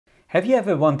Have you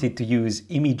ever wanted to use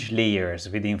image layers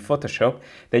within Photoshop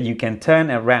that you can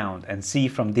turn around and see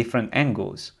from different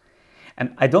angles?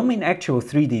 And I don't mean actual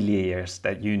 3D layers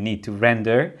that you need to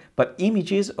render, but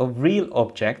images of real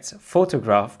objects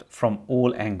photographed from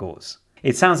all angles.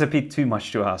 It sounds a bit too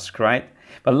much to ask, right?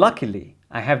 But luckily,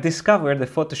 I have discovered a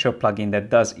Photoshop plugin that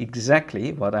does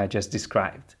exactly what I just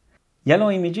described. Yellow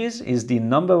Images is the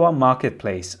 #1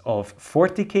 marketplace of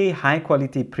 40K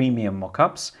high-quality premium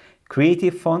mockups,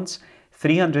 creative fonts,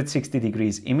 360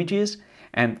 degrees images,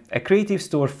 and a creative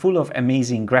store full of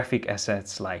amazing graphic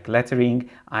assets like lettering,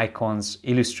 icons,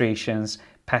 illustrations,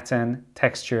 pattern,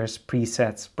 textures,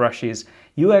 presets, brushes,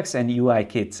 UX and UI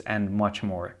kits, and much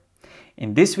more.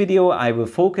 In this video, I will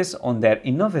focus on their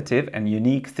innovative and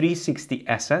unique 360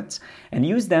 assets and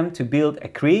use them to build a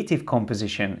creative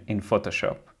composition in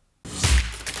Photoshop.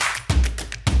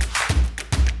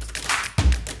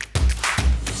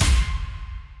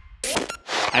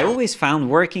 I always found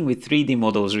working with 3D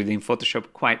models within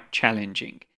Photoshop quite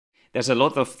challenging. There's a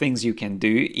lot of things you can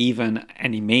do, even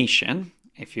animation.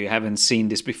 If you haven't seen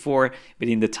this before,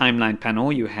 within the timeline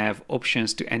panel, you have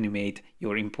options to animate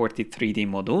your imported 3D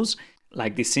models,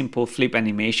 like this simple flip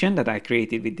animation that I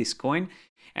created with this coin.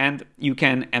 And you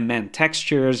can amend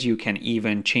textures, you can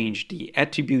even change the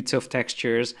attributes of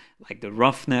textures, like the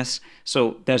roughness.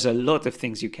 So there's a lot of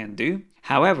things you can do.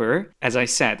 However, as I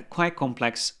said, quite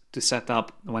complex to set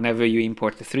up. Whenever you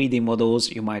import the 3D models,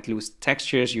 you might lose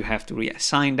textures, you have to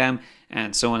reassign them,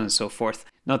 and so on and so forth.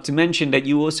 Not to mention that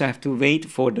you also have to wait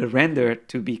for the render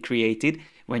to be created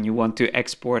when you want to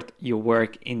export your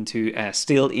work into a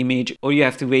still image, or you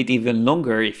have to wait even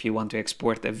longer if you want to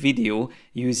export a video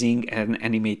using an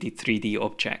animated 3D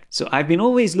object. So I've been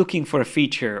always looking for a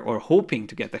feature, or hoping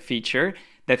to get a feature,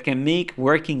 that can make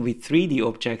working with 3D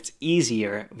objects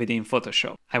easier within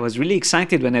Photoshop. I was really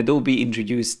excited when Adobe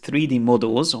introduced 3D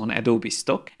models on Adobe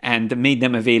Stock and made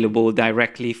them available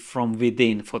directly from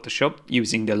within Photoshop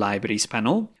using the Libraries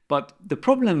panel. But the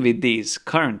problem with these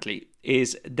currently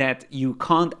is that you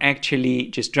can't actually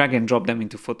just drag and drop them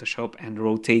into Photoshop and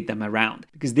rotate them around,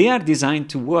 because they are designed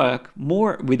to work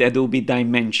more with Adobe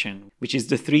Dimension, which is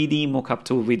the 3D mockup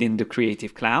tool within the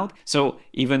Creative Cloud. So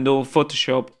even though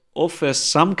Photoshop offers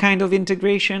some kind of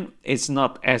integration, it's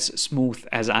not as smooth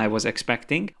as I was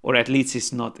expecting, or at least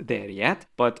it's not there yet.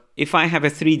 But if I have a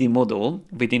 3D model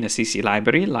within a CC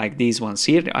library, like these ones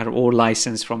here, are all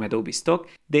licensed from Adobe Stock,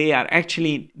 they are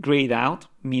actually grayed out,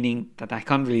 meaning that I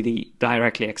can't really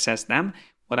directly access them.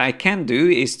 What I can do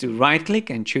is to right click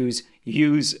and choose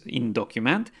Use in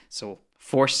Document, so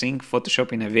forcing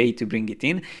Photoshop in a way to bring it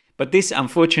in. But this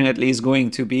unfortunately is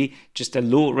going to be just a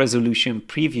low resolution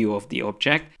preview of the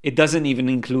object. It doesn't even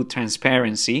include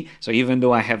transparency. So even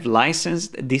though I have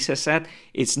licensed this asset,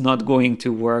 it's not going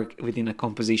to work within a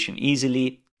composition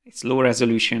easily. It's low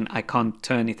resolution. I can't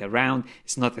turn it around.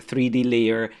 It's not a 3D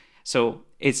layer. So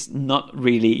it's not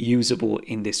really usable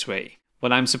in this way.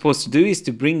 What I'm supposed to do is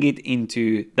to bring it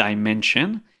into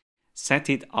Dimension, set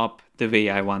it up the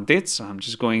way I want it. So I'm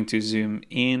just going to zoom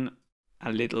in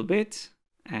a little bit.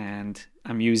 And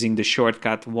I'm using the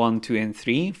shortcut 1, 2, and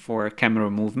 3 for camera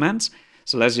movements.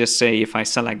 So let's just say if I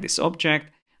select this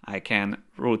object, I can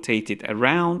rotate it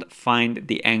around, find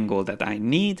the angle that I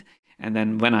need, and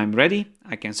then when I'm ready,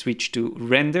 I can switch to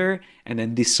render and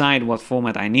then decide what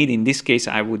format I need. In this case,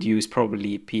 I would use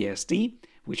probably PSD,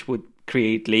 which would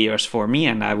create layers for me,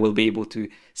 and I will be able to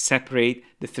separate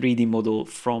the 3D model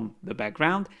from the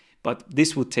background. But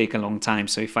this would take a long time.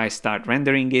 So if I start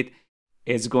rendering it,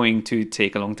 it's going to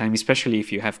take a long time, especially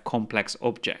if you have complex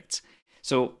objects.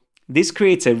 So this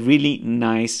creates a really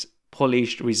nice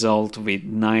polished result with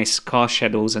nice cast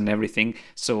shadows and everything.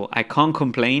 So I can't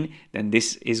complain. Then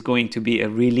this is going to be a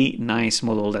really nice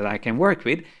model that I can work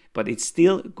with, but it's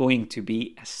still going to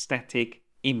be a static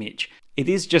image. It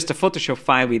is just a Photoshop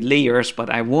file with layers,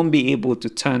 but I won't be able to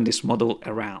turn this model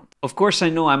around. Of course, I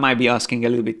know I might be asking a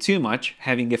little bit too much,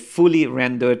 having a fully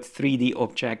rendered 3D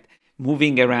object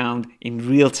moving around in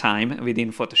real time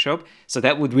within Photoshop. So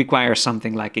that would require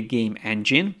something like a game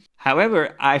engine.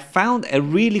 However, I found a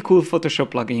really cool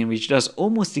Photoshop plugin which does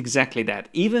almost exactly that.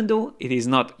 Even though it is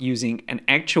not using an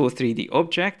actual 3D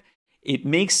object, it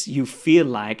makes you feel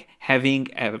like having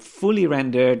a fully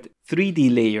rendered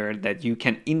 3D layer that you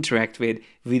can interact with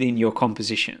within your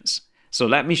compositions. So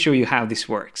let me show you how this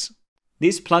works.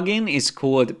 This plugin is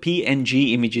called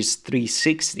PNG Images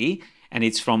 360. And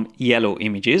it's from Yellow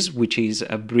Images, which is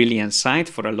a brilliant site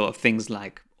for a lot of things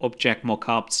like object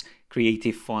mockups,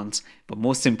 creative fonts. But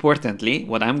most importantly,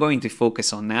 what I'm going to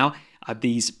focus on now are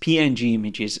these PNG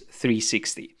Images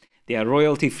 360. They are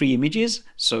royalty-free images,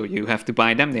 so you have to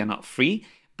buy them. They are not free.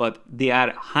 but they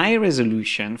are high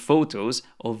resolution photos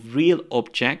of real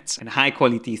objects and high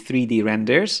quality 3D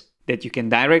renders that you can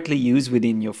directly use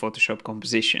within your Photoshop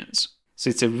compositions. So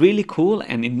it's a really cool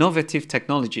and innovative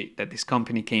technology that this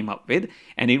company came up with,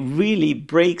 and it really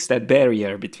breaks that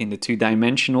barrier between the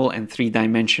two-dimensional and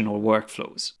three-dimensional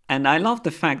workflows. And I love the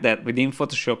fact that within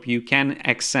Photoshop you can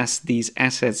access these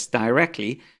assets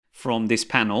directly from this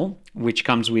panel, which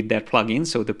comes with that plugin.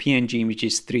 So the PNG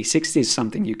Images 360 is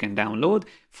something you can download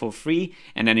for free,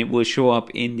 and then it will show up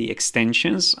in the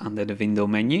extensions under the window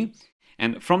menu.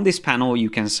 And from this panel,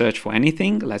 you can search for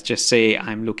anything. Let's just say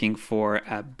I'm looking for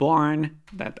a barn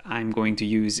that I'm going to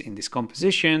use in this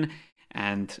composition,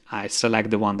 and I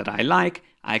select the one that I like.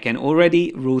 I can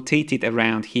already rotate it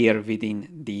around here within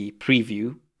the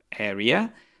preview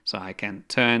area. So I can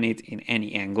turn it in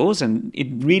any angles, and it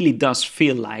really does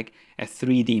feel like a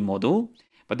 3D model.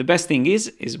 But the best thing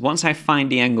is once I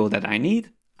find the angle that I need,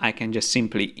 I can just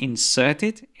simply insert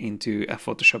it into a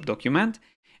Photoshop document.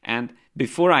 And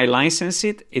before I license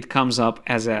it, it comes up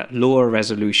as a lower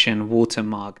resolution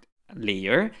watermarked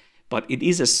layer, but it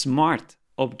is a smart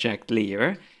object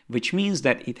layer, which means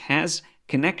that it has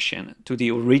connection to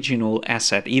the original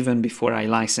asset even before I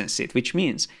license it, which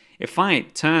means if I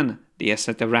turn the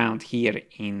asset around here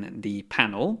in the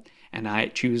panel and I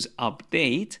choose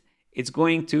update, it's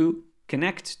going to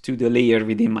connect to the layer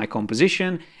within my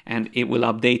composition and it will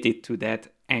update it to that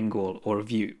angle or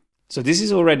view. So this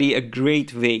is already a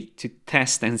great way to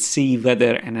test and see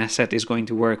whether an asset is going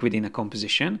to work within a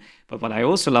composition. But what I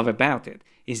also love about it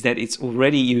is that it's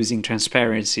already using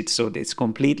transparency, so that it's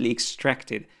completely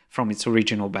extracted from its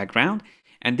original background.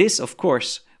 And this, of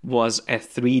course, was a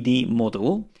 3D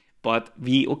model, but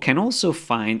we can also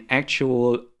find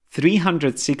actual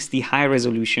 360 high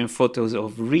resolution photos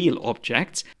of real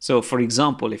objects. So for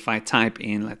example, if I type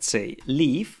in, let's say,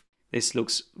 leaf, this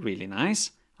looks really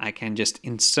nice. I can just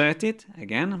insert it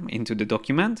again into the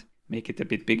document, make it a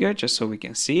bit bigger just so we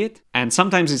can see it. And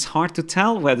sometimes it's hard to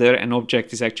tell whether an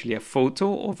object is actually a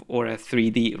photo or a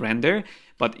 3D render.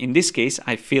 But in this case,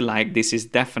 I feel like this is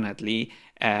definitely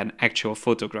an actual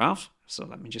photograph. So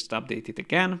let me just update it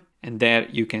again. And there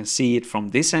you can see it from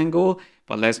this angle.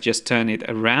 But let's just turn it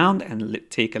around and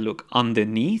take a look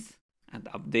underneath and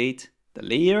update the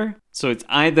layer. So it's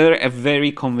either a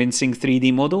very convincing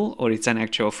 3D model or it's an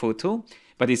actual photo.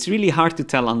 But it's really hard to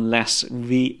tell unless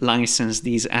we license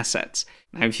these assets.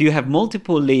 Now, if you have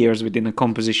multiple layers within a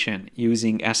composition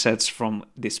using assets from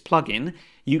this plugin,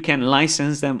 you can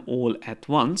license them all at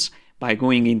once by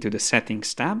going into the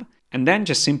Settings tab and then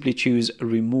just simply choose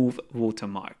Remove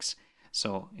Watermarks.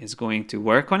 So it's going to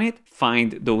work on it,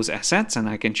 find those assets, and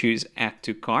I can choose Add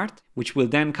to Cart, which will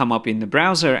then come up in the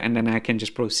browser, and then I can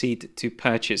just proceed to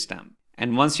purchase them.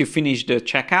 And once you finish the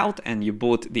checkout and you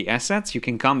bought the assets, you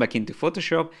can come back into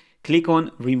Photoshop, click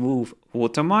on Remove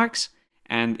Watermarks,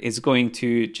 and it's going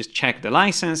to just check the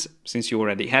license. Since you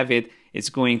already have it,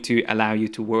 it's going to allow you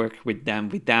to work with them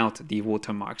without the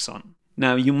watermarks on.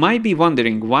 Now, you might be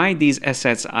wondering why these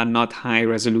assets are not high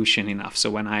resolution enough.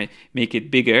 So when I make it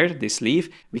bigger, this leaf,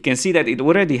 we can see that it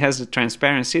already has the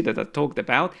transparency that I talked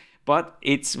about, but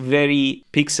it's very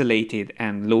pixelated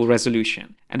and low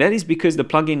resolution. And that is because the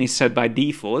plugin is set by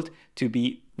default to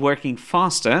be working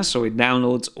faster, so it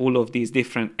downloads all of these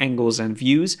different angles and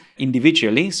views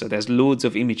individually. So there's loads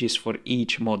of images for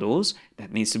each models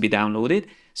that needs to be downloaded.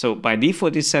 So by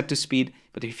default it's set to speed,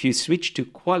 but if you switch to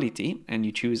quality and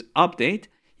you choose update,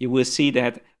 you will see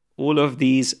that all of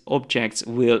these objects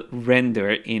will render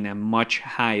in a much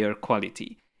higher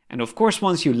quality. And of course,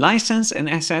 once you license an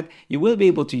asset, you will be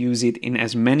able to use it in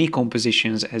as many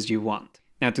compositions as you want.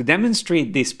 Now, to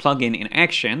demonstrate this plugin in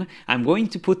action, I'm going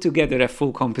to put together a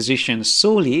full composition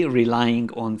solely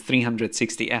relying on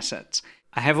 360 assets.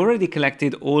 I have already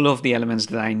collected all of the elements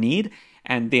that I need,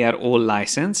 and they are all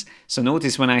licensed. So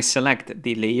notice when I select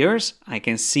the layers, I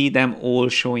can see them all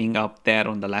showing up there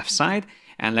on the left side.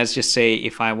 And let's just say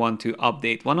if I want to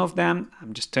update one of them,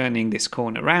 I'm just turning this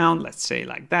cone around, let's say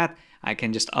like that. I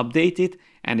can just update it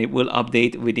and it will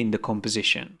update within the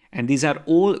composition. And these are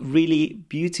all really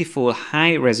beautiful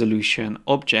high resolution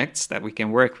objects that we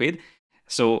can work with.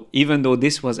 So even though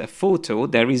this was a photo,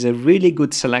 there is a really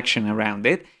good selection around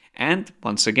it. And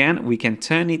once again, we can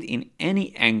turn it in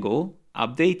any angle,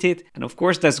 update it. And of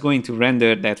course, that's going to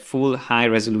render that full high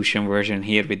resolution version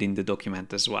here within the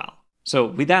document as well. So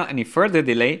without any further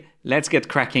delay, let's get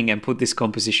cracking and put this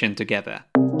composition together.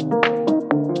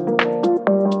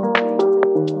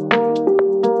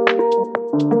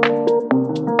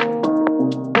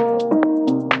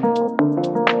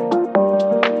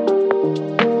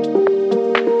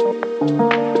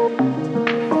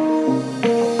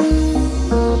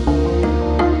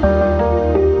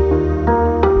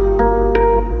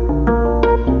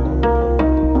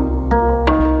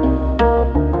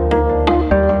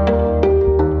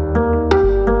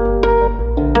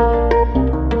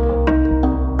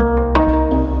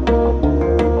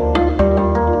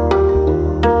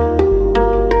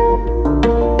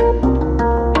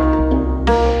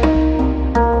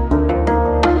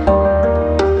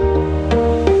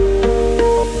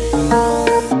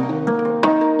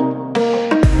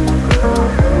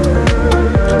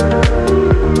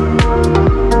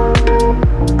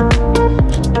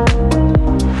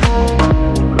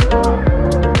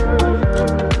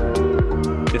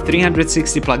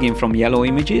 360 plugin from Yellow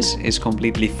Images is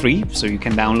completely free, so you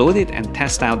can download it and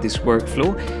test out this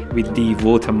workflow with the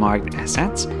watermarked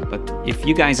assets. But if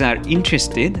you guys are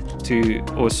interested to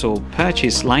also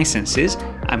purchase licenses,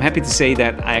 I'm happy to say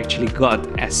that I actually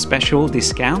got a special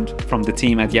discount from the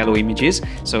team at Yellow Images.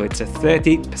 So it's a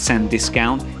 30%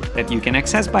 discount that you can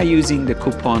access by using the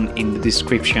coupon in the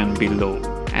description below.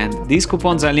 And these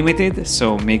coupons are limited,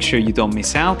 so make sure you don't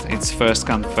miss out. It's first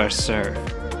come, first serve.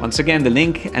 Once again, the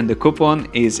link and the coupon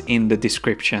is in the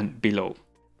description below.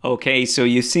 Okay, so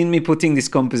you've seen me putting this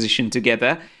composition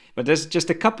together, but there's just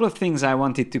a couple of things I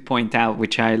wanted to point out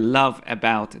which I love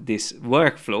about this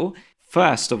workflow.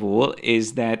 First of all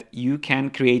is that you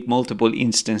can create multiple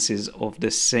instances of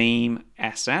the same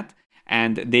asset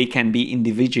and they can be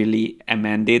individually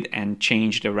amended and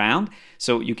changed around.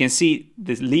 So you can see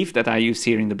the leaf that I use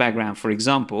here in the background, for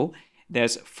example,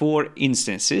 there's 4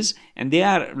 instances and they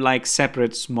are like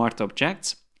separate smart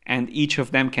objects and each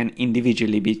of them can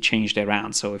individually be changed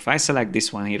around. So if I select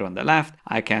this one here on the left,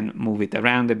 I can move it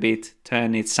around a bit,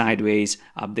 turn it sideways,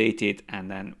 update it,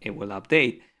 and then it will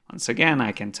update. Once again,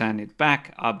 I can turn it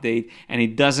back, update, and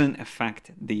it doesn't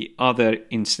affect the other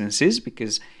instances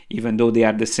because even though they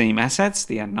are the same assets,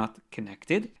 they are not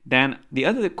connected. Then the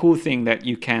other cool thing that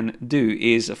you can do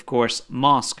is, of course,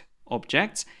 mask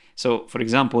objects. So for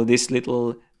example, this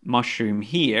little mushroom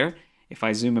here, if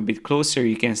I zoom a bit closer,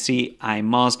 you can see I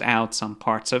masked out some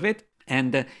parts of it.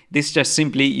 And this just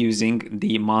simply using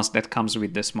the mask that comes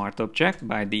with the smart object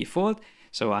by default.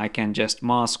 So I can just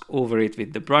mask over it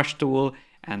with the brush tool,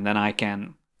 and then I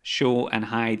can show and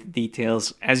hide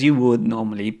details as you would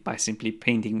normally by simply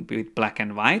painting with black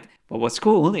and white. But what's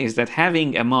cool is that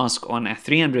having a mask on a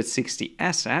 360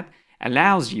 asset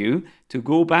allows you to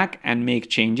go back and make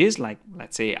changes. Like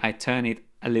let's say I turn it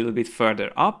a little bit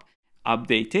further up,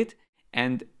 update it,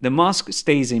 and the mask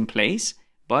stays in place,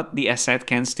 but the asset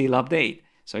can still update.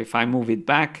 So if I move it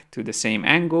back to the same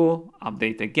angle,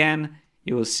 update again,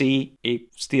 you will see it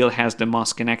still has the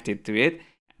mask connected to it,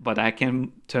 but I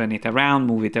can turn it around,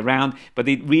 move it around, but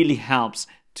it really helps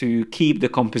to keep the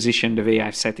composition the way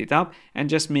I've set it up and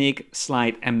just make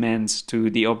slight amends to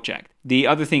the object. The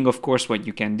other thing, of course, what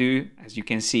you can do, as you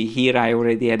can see here, I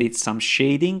already added some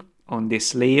shading on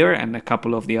this layer and a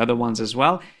couple of the other ones as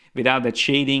well. Without that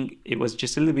shading, it was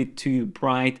just a little bit too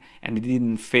bright and it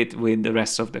didn't fit with the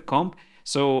rest of the comp.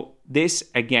 So this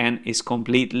again is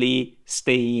completely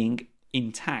staying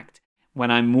intact when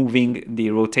I'm moving the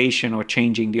rotation or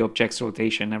changing the object's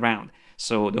rotation around.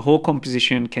 So the whole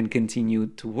composition can continue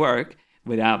to work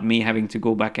without me having to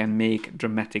go back and make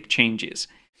dramatic changes.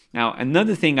 Now,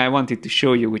 another thing I wanted to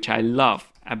show you, which I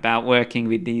love about working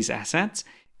with these assets,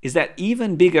 is that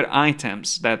even bigger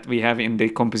items that we have in the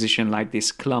composition, like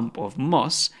this clump of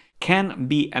moss, can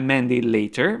be amended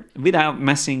later without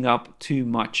messing up too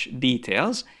much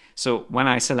details. So when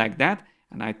I select that,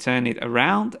 and I turn it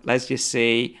around, let's just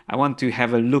say I want to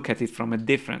have a look at it from a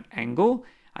different angle,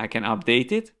 I can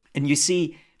update it. And you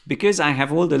see, because I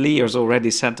have all the layers already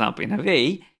set up in a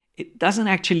way, it doesn't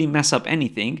actually mess up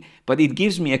anything, but it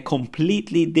gives me a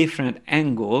completely different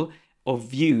angle of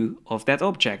view of that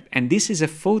object. And this is a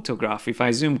photograph. If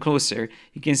I zoom closer,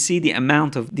 you can see the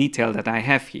amount of detail that I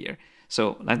have here.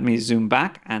 So let me zoom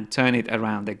back and turn it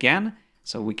around again.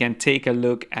 So we can take a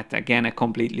look at, again, a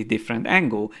completely different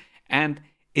angle. And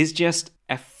it's just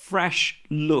a fresh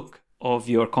look of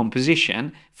your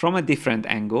composition from a different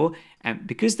angle. And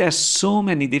because there's so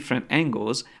many different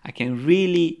angles, I can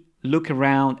really look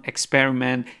around,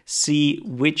 experiment, see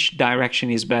which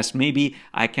direction is best. Maybe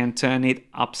I can turn it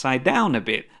upside down a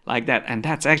bit like that. And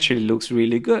that actually looks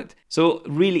really good. So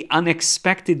really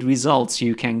unexpected results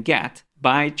you can get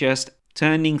by just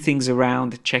turning things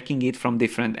around, checking it from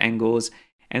different angles,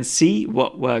 and see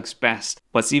what works best.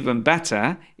 What's even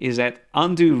better is that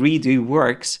undo redo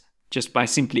works just by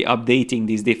simply updating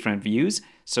these different views.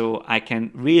 So I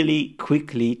can really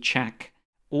quickly check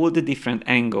all the different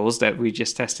angles that we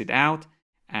just tested out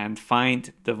and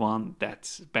find the one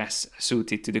that's best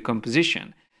suited to the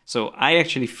composition. So I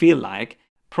actually feel like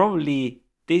probably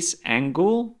this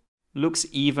angle looks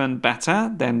even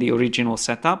better than the original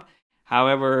setup.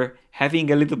 However,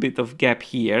 having a little bit of gap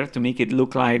here to make it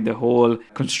look like the whole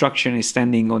construction is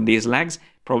standing on these legs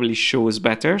probably shows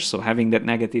better. So having that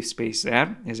negative space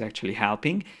there is actually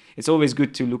helping. It's always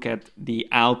good to look at the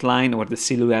outline or the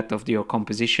silhouette of your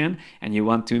composition, and you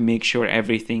want to make sure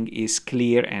everything is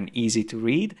clear and easy to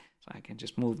read. So I can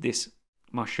just move this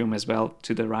mushroom as well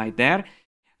to the right there.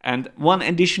 And one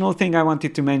additional thing I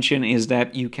wanted to mention is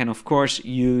that you can, of course,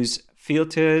 use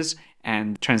filters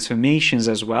and transformations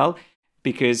as well,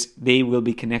 because they will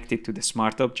be connected to the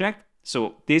smart object.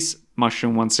 So this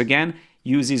mushroom, once again,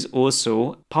 uses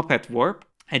also puppet warp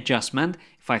adjustment.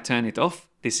 If I turn it off,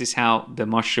 this is how the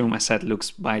mushroom asset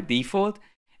looks by default.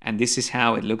 And this is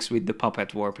how it looks with the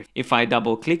puppet warp. If I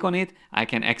double click on it, I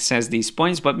can access these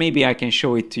points, but maybe I can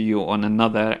show it to you on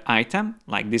another item,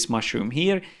 like this mushroom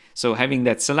here. So having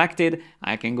that selected,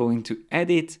 I can go into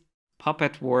Edit,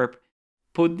 Puppet Warp,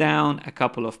 put down a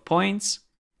couple of points,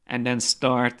 and then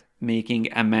start making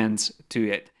amends to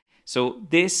it. So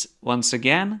this, once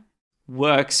again,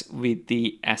 works with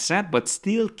the asset, but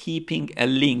still keeping a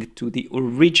link to the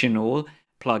original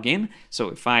plugin. So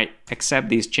if I accept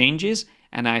these changes,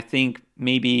 and I think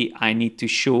maybe I need to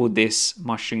show this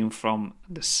mushroom from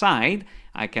the side,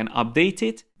 I can update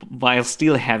it while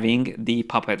still having the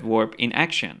puppet warp in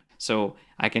action. So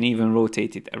I can even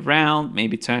rotate it around,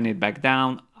 maybe turn it back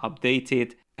down, update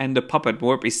it, and the puppet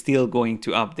warp is still going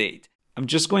to update. I'm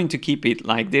just going to keep it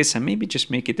like this and maybe just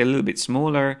make it a little bit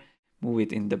smaller, move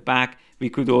it in the back. We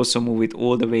could also move it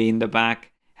all the way in the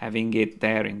back, having it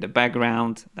there in the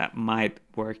background. That might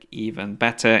work even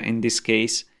better in this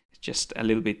case. Just a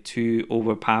little bit too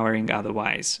overpowering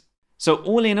otherwise. So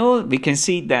all in all, we can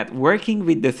see that working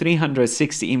with the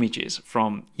 360 images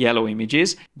from yellow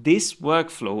images, this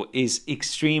workflow is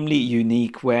extremely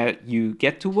unique, where you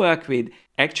get to work with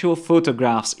actual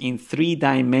photographs in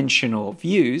three-dimensional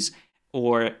views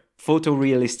or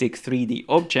photorealistic 3D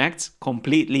objects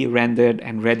completely rendered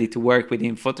and ready to work with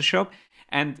in Photoshop,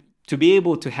 and to be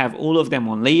able to have all of them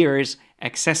on layers,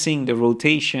 accessing the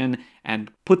rotation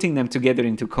and putting them together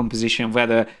into composition,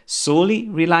 whether solely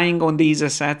relying on these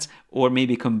assets or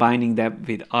maybe combining them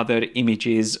with other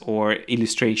images or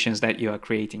illustrations that you are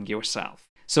creating yourself.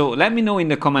 So let me know in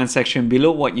the comment section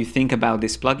below what you think about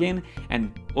this plugin,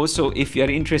 and also if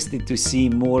you're interested to see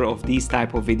more of these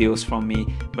type of videos from me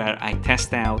where I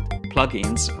test out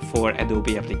plugins for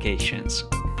Adobe applications.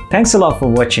 Thanks a lot for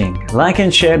watching. Like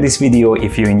and share this video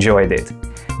if you enjoyed it.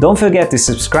 Don't forget to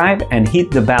subscribe and hit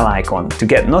the bell icon to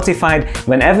get notified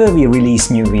whenever we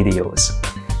release new videos.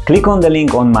 Click on the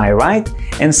link on my right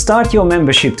and start your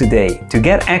membership today to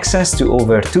get access to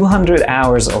over 200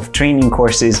 hours of training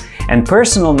courses and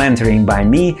personal mentoring by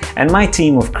me and my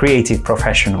team of creative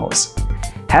professionals.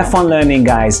 Have fun learning,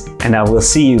 guys, and I will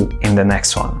see you in the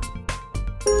next one.